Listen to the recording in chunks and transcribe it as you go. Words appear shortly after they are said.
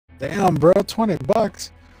Damn, bro,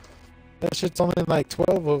 $20. That shit's only like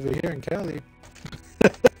 12 over here in Cali.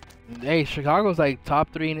 Hey, Chicago's like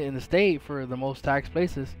top 3 in the state for the most taxed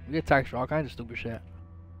places. We get taxed for all kinds of stupid shit.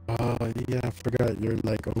 Oh, yeah, I forgot you're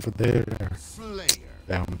like over there. Slayer.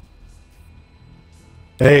 Damn.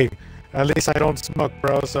 Hey, at least I don't smoke,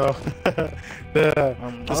 bro, so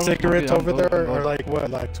the cigarettes over there are like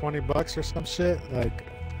what, like $20 or some shit? Like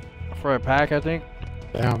for a pack, I think.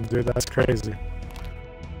 Damn, dude, that's crazy.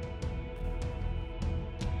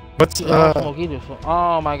 What's I don't smoke either, so.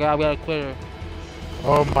 Oh my god, we got a quitter.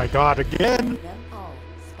 Oh my god, again?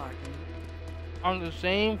 On the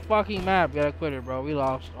same fucking map, got a quitter, bro. We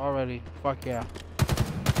lost already. Fuck yeah.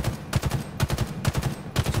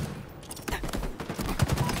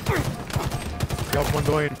 Got one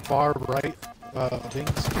going far right,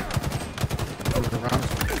 things.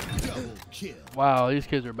 Around. Wow, these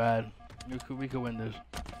kids are bad. We could win this.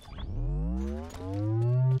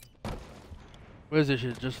 What is this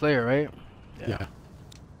shit? Just Slayer, right? Yeah.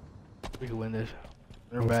 We could win this.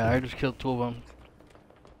 They're bad. I just killed 2 of them.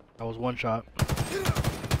 That was 1 shot.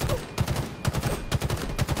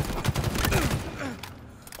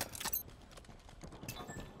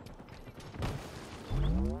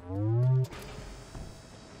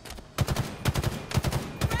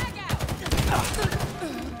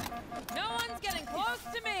 No one's getting close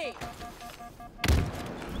to me.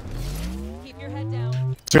 Keep your head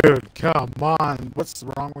down. Dude, come on. What's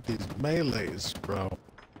wrong with these melees, bro?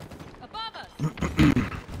 Above us.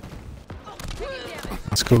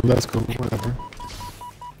 That's cool, whatever.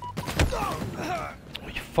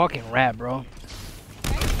 You fucking rat, bro.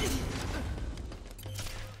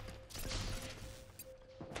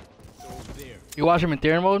 You watch him in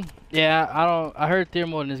theater mode? Yeah, I heard theater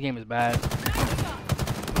mode in this game is bad.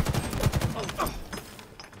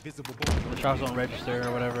 The shots don't register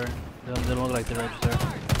or whatever. They don't look like they register.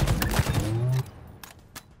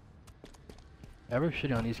 Yeah, we're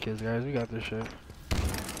shitting on these kids, guys. We got this shit.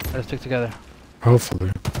 Let's stick together.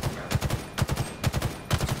 Hopefully.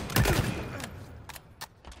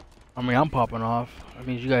 I mean, I'm popping off. That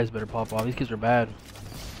means you guys better pop off. These kids are bad.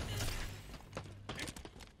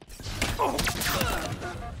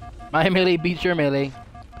 My melee beats your melee,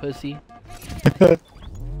 pussy. Yeah,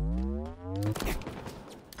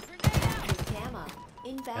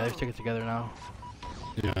 let's stick it together now.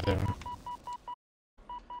 Yeah, they are.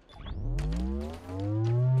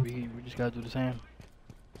 We just gotta do the same.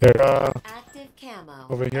 They're active camo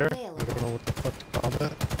over here. available. I don't know what the fuck to call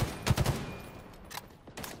that.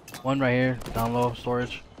 One right here, down low,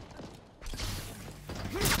 storage.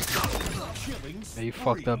 Yeah, you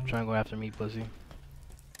fucked up trying to go after me, pussy.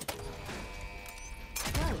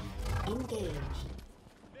 Engaged.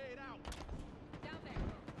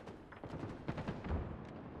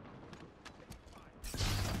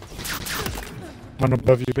 One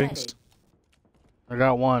above you, Binks. I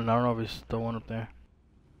got one. I don't know if it's the one up there.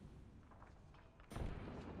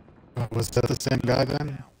 Was that the same guy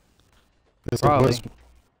then? Yes, Probably. It was.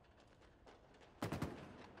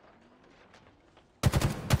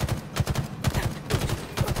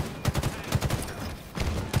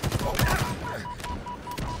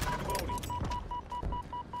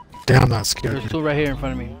 Damn, that scared me. There's 2 right here in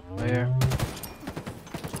front of me. Right here.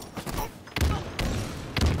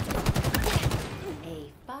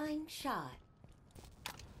 A fine shot.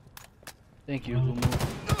 Thank you, Lumu.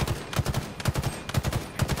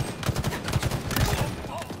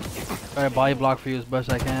 Try to body block for you as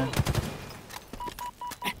best I can.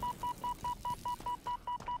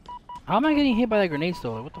 How am I getting hit by that grenade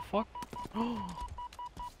still? What the fuck?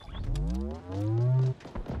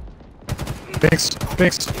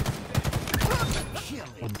 Binks.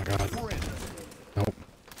 Oh my god. Nope.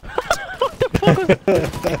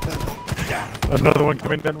 Another one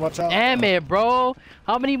coming in, watch out. Damn it, bro.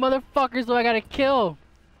 How many motherfuckers do I gotta kill?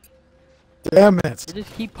 Damn it. They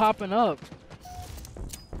just keep popping up.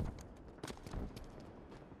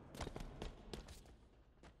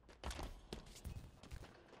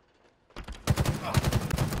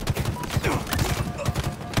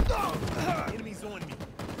 Enemies on me.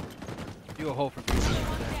 Do a hole for people.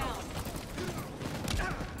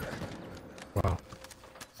 Wow.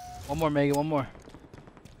 One more, Megan, one more.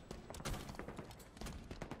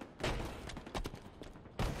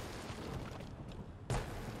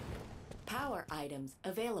 Power items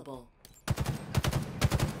available.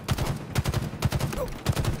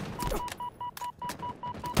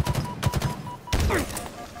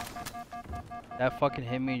 That fucking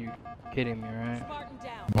hit me, you're kidding me, right?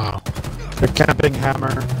 Wow. The camping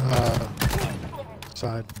hammer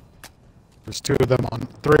side. There's 2 of them on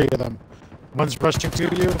 3 of them. One's rushing to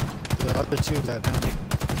you, the other 2 that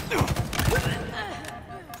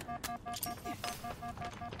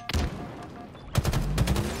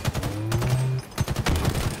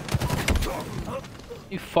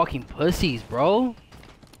You fucking pussies, bro.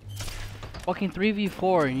 Fucking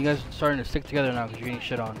 3v4 and you guys are starting to stick together now because you're getting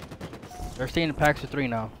shit on. They're staying in packs of 3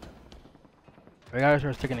 now. We gotta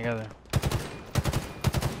start sticking together.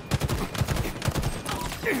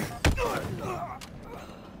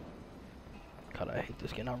 God, I hate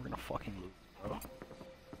this game. Now we're gonna fucking lose, bro.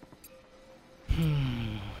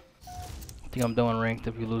 I think I'm doing ranked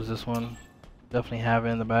if we lose this one. Definitely have it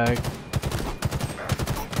in the bag.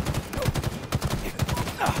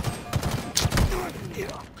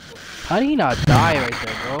 How did he not die right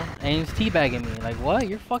there, bro? And he's teabagging me. Like, what?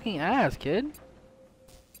 You're fucking ass, kid.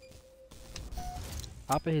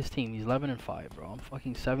 Top of his team. He's 11 and 5, bro. I'm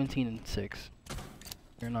fucking 17 and 6.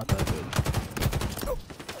 You're not that good.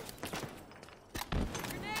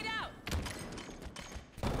 Grenade out.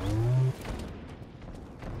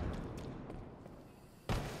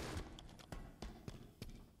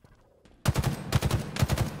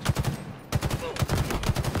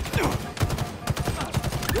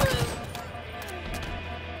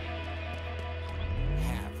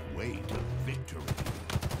 Halfway to victory.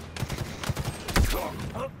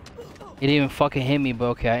 He didn't even fucking hit me, but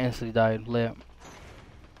okay, I instantly died. Lit.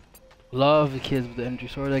 Love the kids with the energy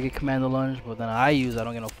sword. I get commando lunge, but then I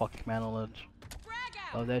don't get no fucking commando lunge. Frag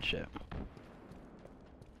out. Love that shit.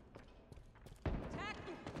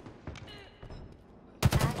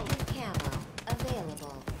 Active camo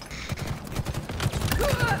available.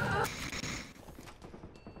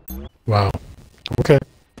 Wow. Okay.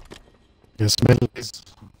 Yes, millies.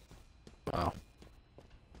 Wow.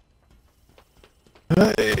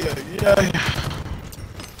 Yeah.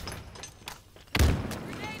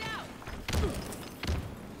 Grenade out.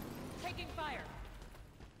 Taking fire.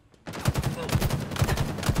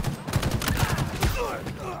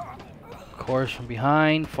 Of course, from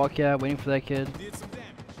behind. Fuck yeah, waiting for that kid. Did some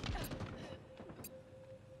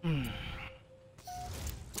damage.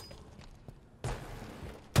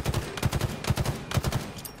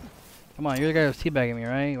 Come on, you're the guy who's teabagging me,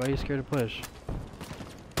 right? Why are you scared to push?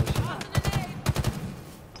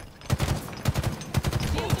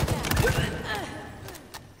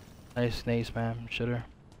 Nice nace, man. Shitter.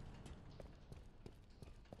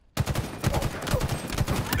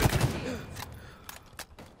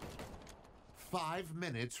 5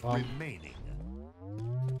 minutes remaining.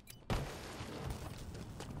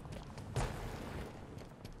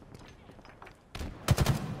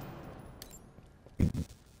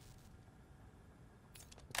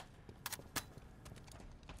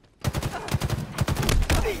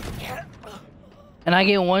 And I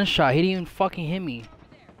get one shot. He didn't even fucking hit me.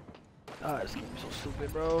 Oh, this game's so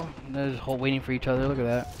stupid, bro. And they're just waiting for each other. Look at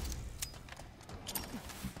that.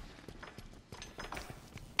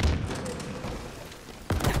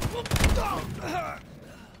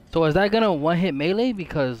 So is that gonna one-hit melee?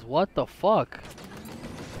 Because what the fuck?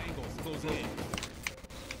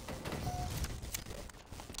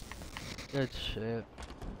 Good shit.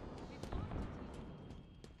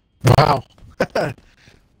 Wow. Can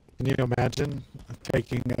you imagine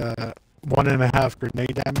taking 1.5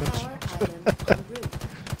 grenade damage? Power items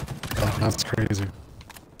en route. Oh, that's crazy.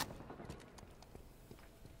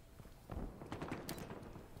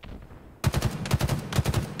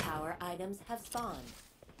 Power items have spawned.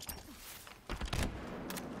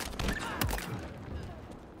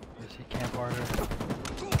 Let's see, camp harder.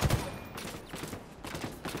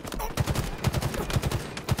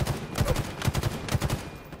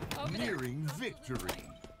 Nearing victory.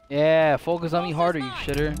 Yeah, focus on me harder, you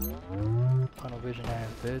shitter. Tunnel vision ass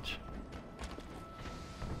bitch.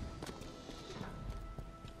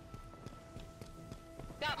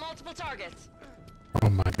 Got multiple targets. Oh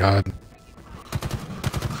my god.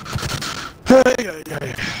 Hey, hey,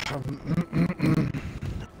 hey.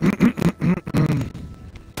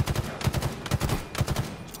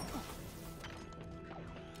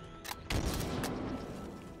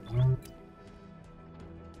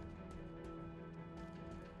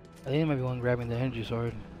 I think I might be one grabbing the energy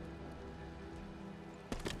sword.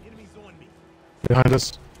 Enemies on me. Behind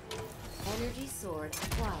us. Energy sword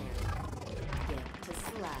acquired. Get to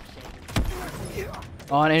slashing.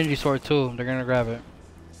 On energy sword too. They're gonna grab it.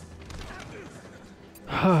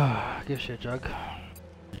 Good shit, Jug.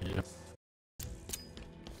 Yep.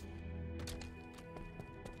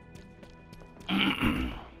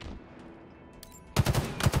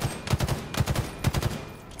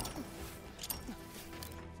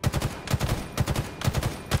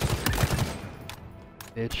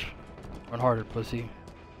 Bitch. Run harder, pussy.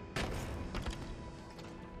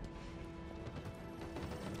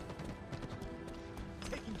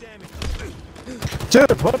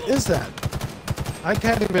 Dude, what is that? I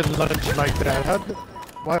can't even lunge like that.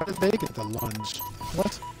 Why did they get the lunge?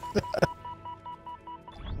 What?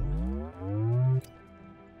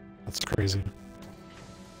 That's crazy.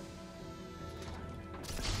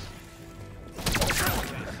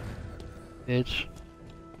 Bitch.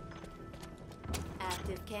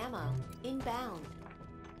 Active camo. Inbound.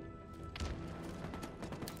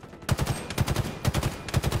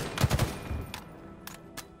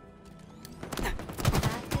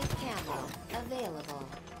 Active camo. Available.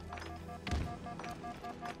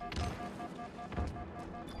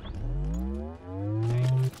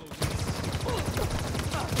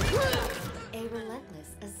 A relentless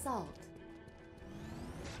assault.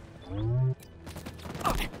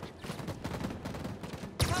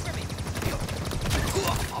 Cover me.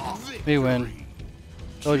 We win.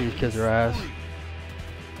 Told you kids are ass.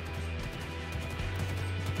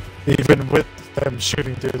 Even with them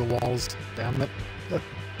shooting through the walls. Damn it.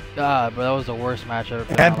 God, bro, that was the worst match I've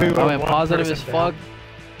ever And played. we I were went one positive person as down. fuck.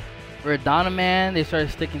 We're down a man. They started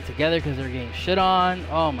sticking together because they were getting shit on.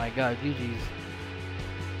 Oh my god, GG's.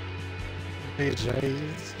 Hey,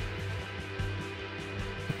 Jays.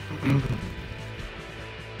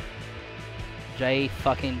 J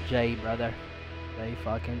fucking J, brother. J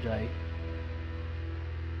fucking J.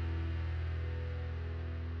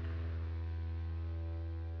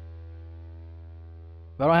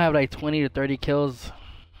 If I don't have like 20 to 30 kills,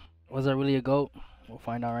 was I really a GOAT? We'll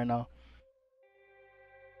find out right now.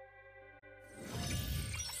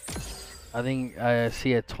 I think I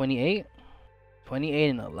see a 28. 28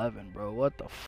 and 11, bro. What the